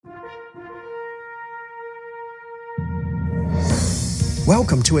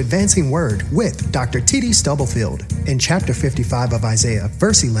Welcome to Advancing Word with Dr. T.D. Stubblefield. In chapter 55 of Isaiah,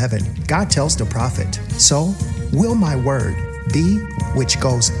 verse 11, God tells the prophet, "So will my word be which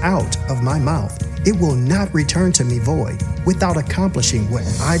goes out of my mouth. It will not return to me void, without accomplishing what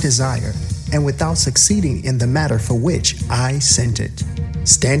I desire, and without succeeding in the matter for which I sent it."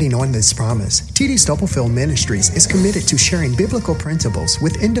 Standing on this promise, T.D. Stubblefield Ministries is committed to sharing biblical principles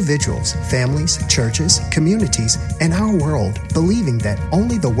with individuals, families, churches, communities, and our world, believing that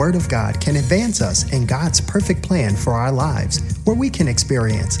only the Word of God can advance us in God's perfect plan for our lives, where we can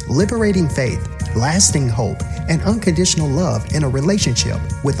experience liberating faith, lasting hope, and unconditional love in a relationship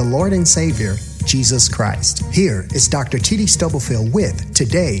with the Lord and Savior, Jesus Christ. Here is Dr. T.D. Stubblefield with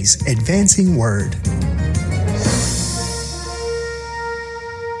today's Advancing Word.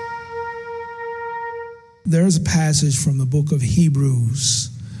 There is a passage from the book of Hebrews,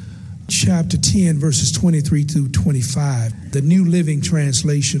 chapter 10, verses 23 through 25. The New Living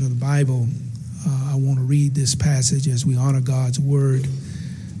Translation of the Bible. I want to read this passage as we honor God's word.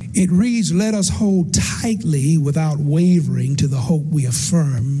 It reads, "Let us hold tightly without wavering to the hope we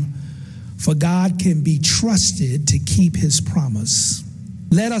affirm, for God can be trusted to keep his promise.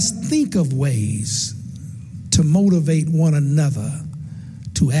 Let us think of ways to motivate one another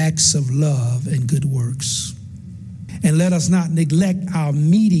to acts of love and good works. And let us not neglect our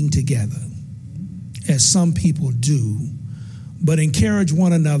meeting together, as some people do, but encourage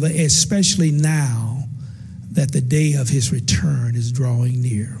one another, especially now that the day of his return is drawing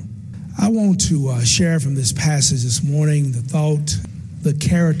near." I want to share from this passage this morning the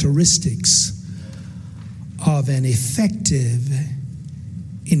characteristics of an effective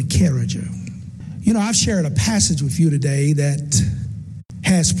encourager. You know, I've shared a passage with you today that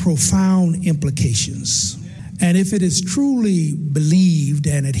has profound implications. And if it is truly believed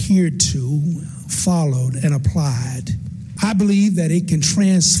and adhered to, followed and applied, I believe that it can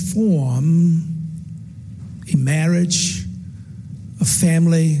transform a marriage, a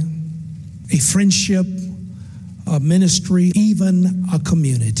family, a friendship, a ministry, even a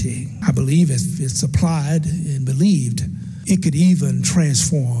community. I believe if it's applied and believed, it could even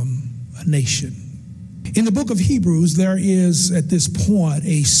transform a nation. In the book of Hebrews, there is at this point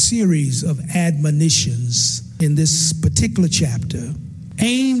a series of admonitions in this particular chapter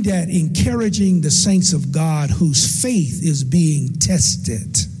aimed at encouraging the saints of God whose faith is being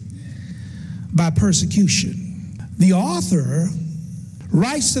tested by persecution. The author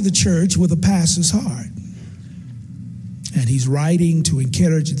writes to the church with a pastor's heart, and he's writing to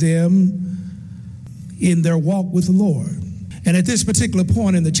encourage them in their walk with the Lord. And at this particular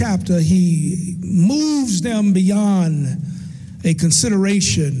point in the chapter, he moves them beyond a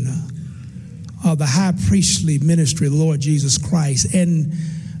consideration of the high priestly ministry of the Lord Jesus Christ and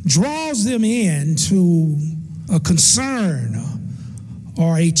draws them into a concern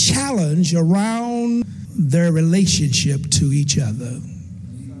or a challenge around their relationship to each other.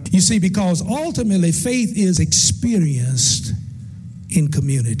 You see, because ultimately faith is experienced in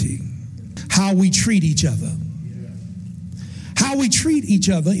community. How we treat each other. How we treat each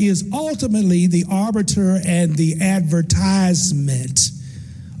other is ultimately the arbiter and the advertisement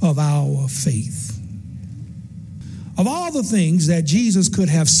of our faith. Of all the things that Jesus could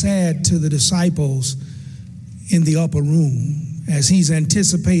have said to the disciples in the upper room as he's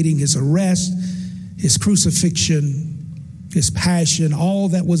anticipating his arrest, his crucifixion, his passion, all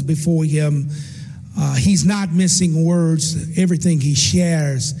that was before him, he's not missing words. Everything he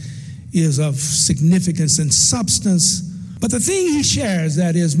shares is of significance and substance. But the thing he shares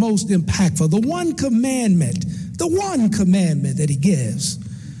that is most impactful, the one commandment that he gives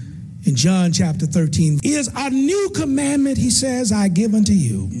in John chapter 13 is a new commandment, he says, I give unto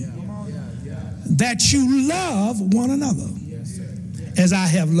you, that you love one another. As I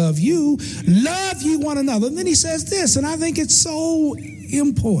have loved you, love you one another. And then he says this, and I think it's so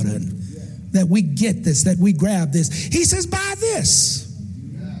important that we get this, that we grab this. He says, by this,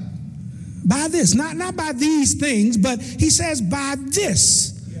 not by these things, but he says, by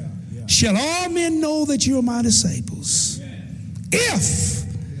this shall all men know that you are my disciples, if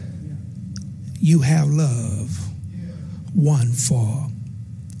you have love one for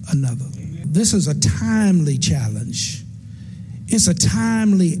another. This is a timely challenge. It's a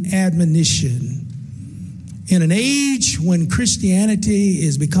timely admonition in an age when Christianity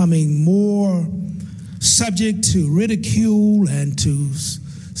is becoming more subject to ridicule and to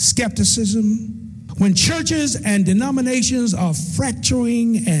skepticism, when churches and denominations are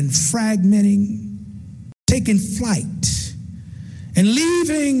fracturing and fragmenting, taking flight, and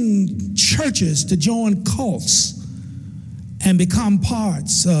leaving churches to join cults and become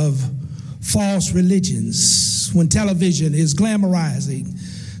parts of false religions, when television is glamorizing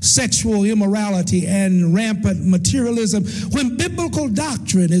sexual immorality and rampant materialism, when biblical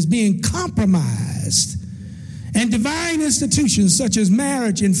doctrine is being compromised, and divine institutions such as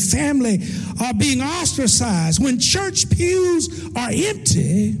marriage and family are being ostracized, when church pews are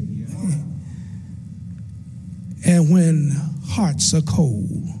empty, and when hearts are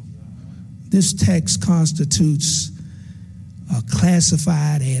cold. This text constitutes a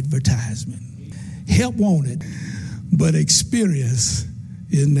classified advertisement. Help wanted, but experience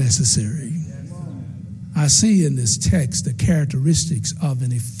is necessary. I see in this text the characteristics of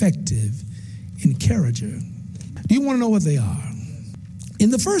an effective encourager. Do you want to know what they are? In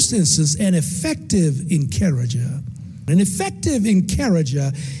the first instance, an effective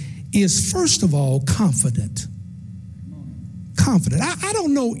encourager is, first of all, confident. Confident. I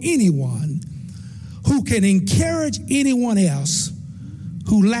don't know anyone who can encourage anyone else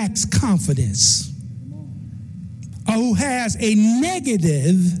who lacks confidence or who has a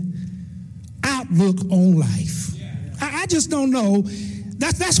negative outlook on life. I just don't know.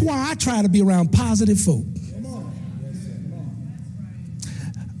 That's why I try to be around positive folk.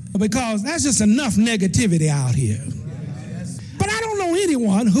 Because there's just enough negativity out here. But I don't know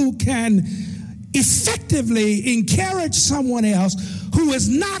anyone who can effectively encourage someone else who is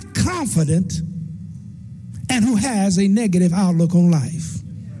not confident and who has a negative outlook on life.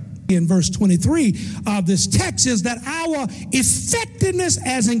 In verse 23 of this text is that our effectiveness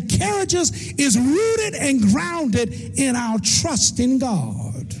as encouragers is rooted and grounded in our trust in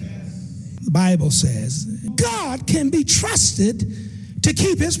God. The Bible says God can be trusted to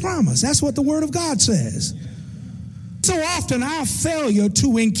keep his promise. That's what the Word of God says. So often our failure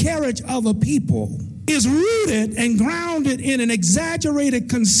to encourage other people is rooted and grounded in an exaggerated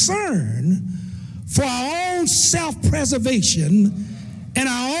concern for our own self-preservation and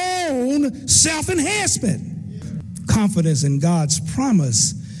our own self-enhancement. Confidence in God's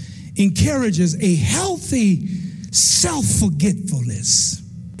promise encourages a healthy self-forgetfulness.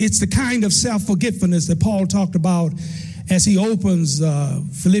 It's the kind of self-forgetfulness that Paul talked about as he opens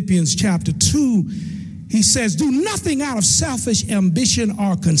Philippians chapter 2. He says, do nothing out of selfish ambition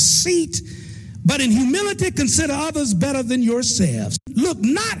or conceit, but in humility consider others better than yourselves. Look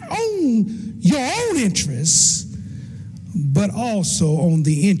not on your own interests, but also on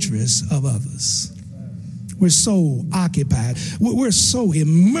the interests of others. We're so occupied, we're so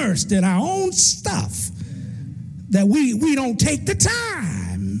immersed in our own stuff that we don't take the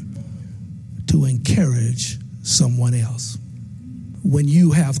time to encourage someone else. When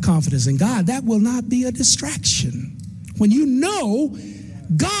you have confidence in God, that will not be a distraction. When you know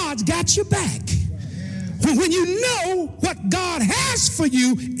God's got your back, when you know what God has for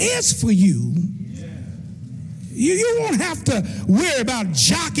you is for you, you won't have to worry about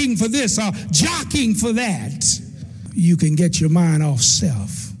jockeying for this or jockeying for that. You can get your mind off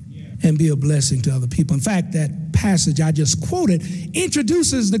self and be a blessing to other people. In fact, that passage I just quoted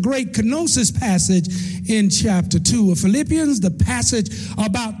introduces the great kenosis passage in chapter 2 of Philippians, the passage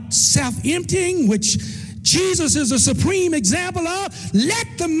about self-emptying, which Jesus is a supreme example of.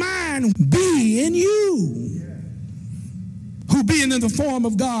 Let the mind be in you, who being in the form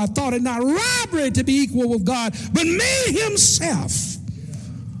of God thought it not robbery to be equal with God, but made himself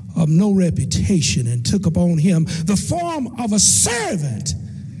of no reputation and took upon him the form of a servant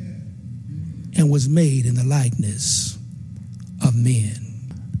and was made in the likeness of men.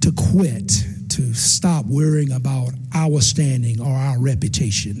 To quit, to stop worrying about our standing or our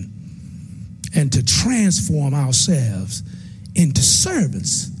reputation, and to transform ourselves into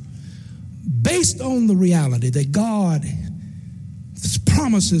servants based on the reality that God's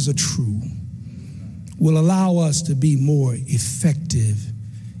promises are true, will allow us to be more effective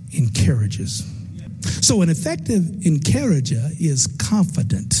encouragers. So an effective encourager is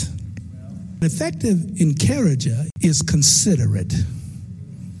confident. An effective encourager is considerate.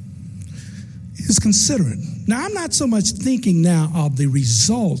 Is considerate. Now, I'm not so much thinking now of the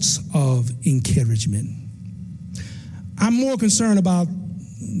results of encouragement. I'm more concerned about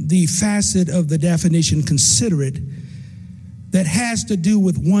the facet of the definition considerate that has to do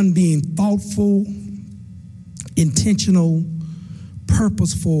with one being thoughtful, intentional,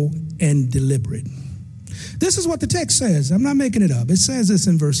 purposeful, and deliberate. This is what the text says. I'm not making it up. It says this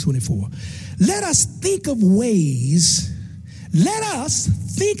in verse 24. Let us think of ways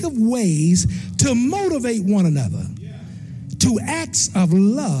to motivate one another to acts of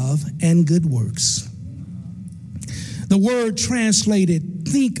love and good works. The word translated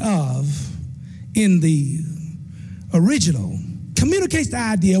think of in the original communicates the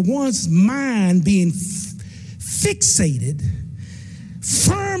idea of one's mind being fixated,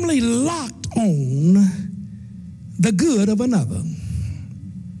 firmly locked on the good of another.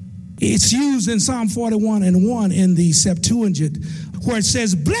 It's used in Psalm 41:1 in the Septuagint, where it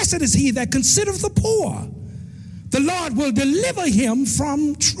says, "Blessed is he that considereth the poor. The Lord will deliver him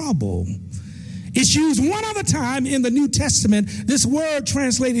from trouble." It's used one other time in the New Testament. This word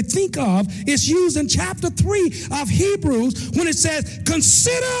translated "think of" is used in chapter 3 of Hebrews when it says,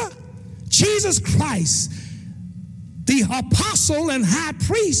 "Consider Jesus Christ, the apostle and high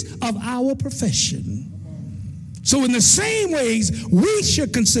priest of our profession." So in the same ways we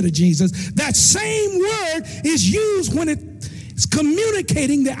should consider Jesus, that same word is used when it's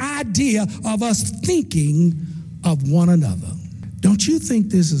communicating the idea of us thinking of one another. Don't you think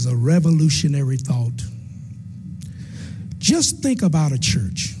this is a revolutionary thought? Just think about a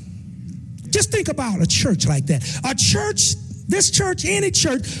church. Just think about a church like that. A church, this church, any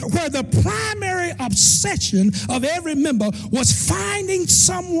church, where the primary obsession of every member was finding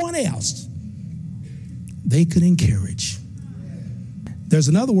someone else they could encourage. There's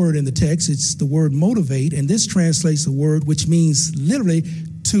another word in the text. It's the word motivate, and this translates a word which means literally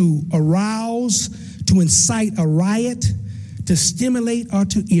to arouse, to incite a riot, to stimulate, or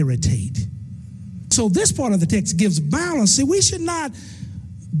to irritate. So this part of the text gives balance. See, we should not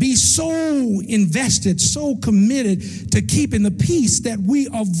be so invested, so committed to keeping the peace that we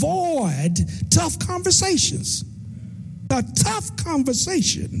avoid tough conversations. A tough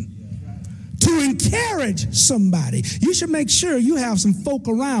conversation to encourage somebody. You should make sure you have some folk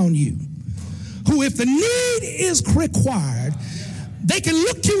around you who, if the need is required, they can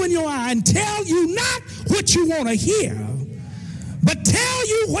look you in your eye and tell you not what you want to hear, but tell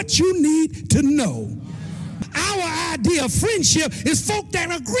you what you need to know. Our idea of friendship is folk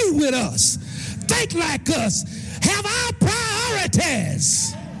that agree with us, think like us, have our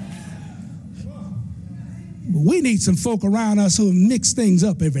priorities. We need some folk around us who mix things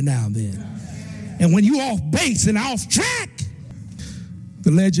up every now and then. And when you off base and off track, the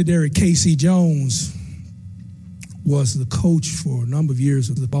legendary Casey Jones was the coach for a number of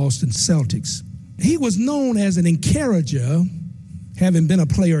years of the Boston Celtics. He was known as an encourager, having been a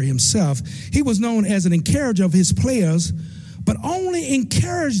player himself. He was known as an encourager of his players, but only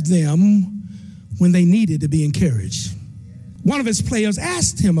encouraged them when they needed to be encouraged. One of his players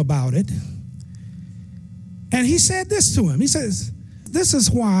asked him about it, and he said this to him. He says, "This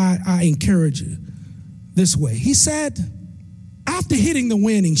is why I encourage you this way." He said, after hitting the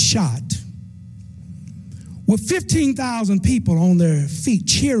winning shot, with 15,000 people on their feet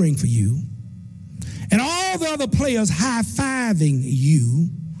cheering for you, and all the other players high-fiving you,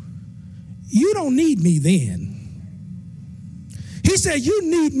 you don't need me then. He said, you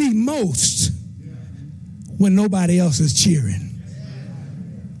need me most when nobody else is cheering.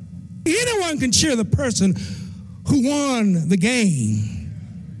 Anyone can cheer the person who won the game,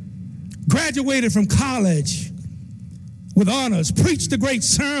 graduated from college with honors, preached a great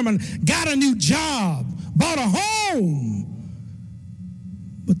sermon, got a new job, bought a home.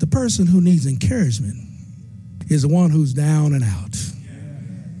 But the person who needs encouragement is the one who's down and out.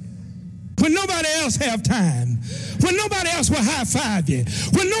 When nobody else have time, when nobody else will high-five you,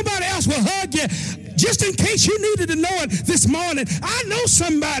 when nobody else will hug you, just in case you needed to know it this morning, I know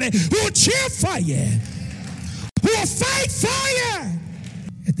somebody who will cheer for you, who will fight for you.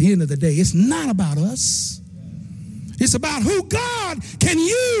 At the end of the day, it's not about us. It's about who God can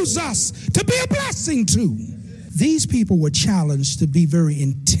use us to be a blessing to. These people were challenged to be very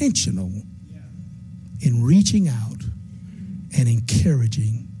intentional in reaching out and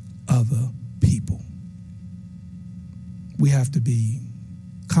encouraging other people. We have to be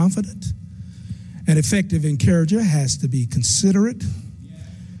confident. An effective encourager has to be considerate.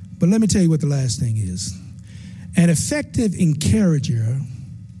 But let me tell you what the last thing is. An effective encourager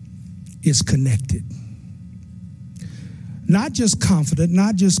is connected. Not just confident,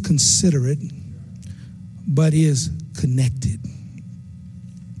 not just considerate, but is connected.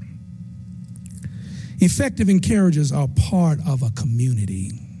 Effective encouragers are part of a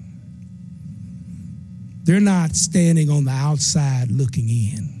community. They're not standing on the outside looking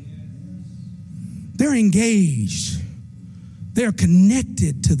in. They're engaged. They're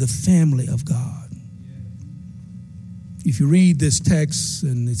connected to the family of God. If you read this text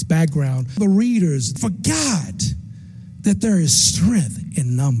and its background, the readers forgot that there is strength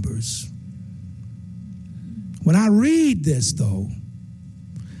in numbers. When I read this, though,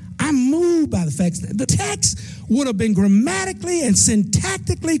 I'm moved by the fact that the text would have been grammatically and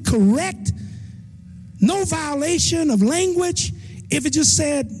syntactically correct, no violation of language, if it just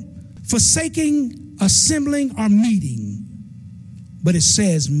said forsaking, assembling, or meeting. But it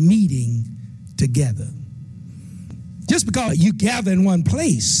says meeting together. Just because you gather in one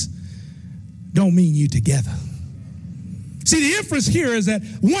place don't mean you together. See, the inference here is that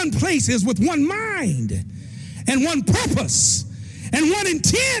one place is with one mind and one purpose and one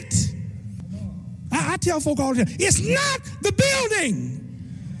intent. I tell folk all the time, it's not the building,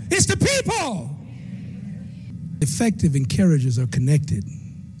 it's the people. Effective encouragers are connected.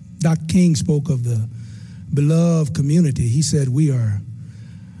 Dr. King spoke of the beloved community. He said, we are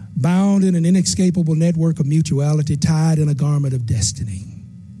bound in an inescapable network of mutuality, tied in a garment of destiny.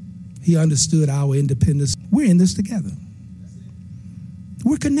 He understood our independence. We're in this together.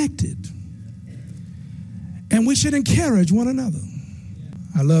 We're connected. And we should encourage one another.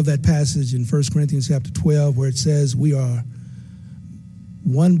 I love that passage in 1 Corinthians chapter 12 where it says we are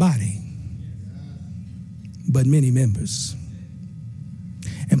one body, but many members.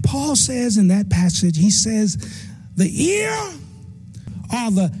 And Paul says in that passage, he says, the ear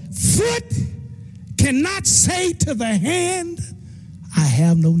or the foot cannot say to the hand, I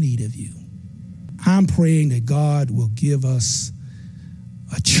have no need of you. I'm praying that God will give us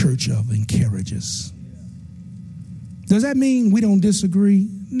a church of encouragers. Does that mean we don't disagree?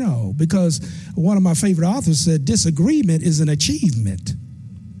 No, because one of my favorite authors said disagreement is an achievement.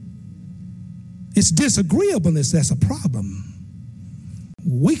 It's disagreeableness that's a problem.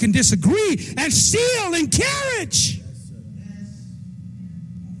 We can disagree and still encourage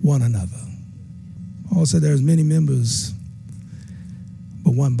one another. Paul said there's many members,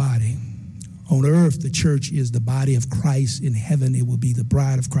 but one body. On earth, the church is the body of Christ. In heaven, it will be the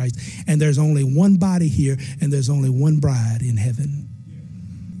bride of Christ. And there's only one body here, and there's only one bride in heaven.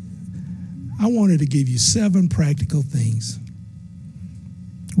 I wanted to give you 7 practical things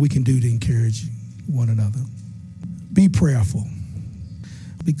we can do to encourage one another. Be prayerful,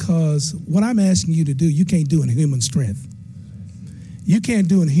 because what I'm asking you to do, you can't do in human strength. You can't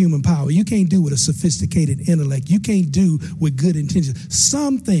do in human power. You can't do with a sophisticated intellect. You can't do with good intentions.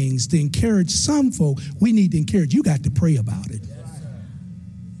 Some things to encourage some folk, we need to encourage. You got to pray about it.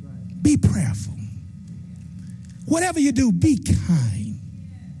 Be prayerful. Whatever you do, be kind.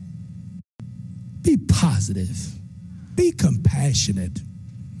 Be positive. Be compassionate.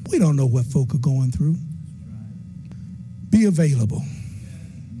 We don't know what folk are going through. Be available.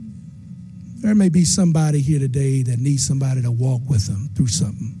 There may be somebody here today that needs somebody to walk with them through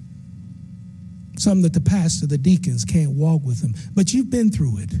something. Something that the pastor, the deacons can't walk with them. But you've been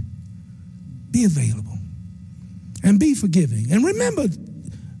through it. Be available. And be forgiving. And remember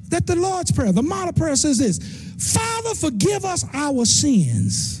that the Lord's Prayer, the model prayer says this: Father, forgive us our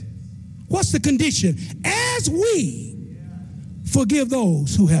sins. What's the condition? As we forgive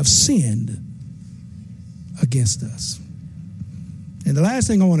those who have sinned against us. And the last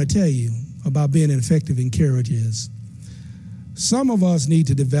thing I want to tell you about being an effective encourager is some of us need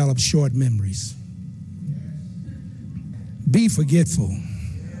to develop short memories. Be forgetful.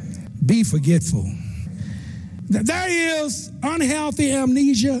 Be forgetful. There is unhealthy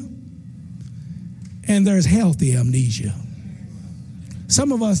amnesia and there's healthy amnesia.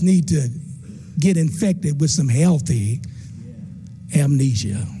 Some of us need to get infected with some healthy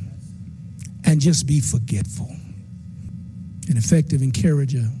amnesia and just be forgetful. An effective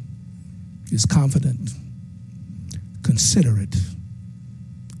encourager is confident, considerate,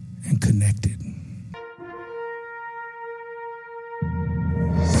 and connected.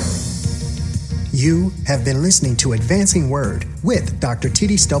 You have been listening to Advancing Word with Dr.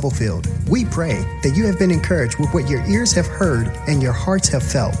 T.D. Stubblefield. We pray that you have been encouraged with what your ears have heard and your hearts have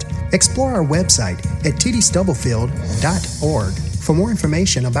felt. Explore our website at tdstubblefield.org for more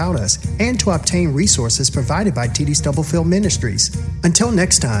information about us and to obtain resources provided by T.D. Stubblefield Ministries. Until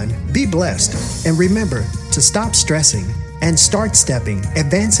next time, be blessed, and remember to stop stressing and start stepping,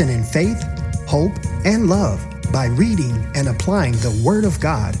 advancing in faith, hope, and love by reading and applying the Word of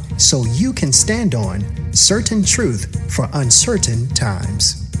God so you can stand on certain truth for uncertain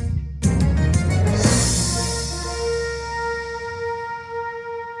times.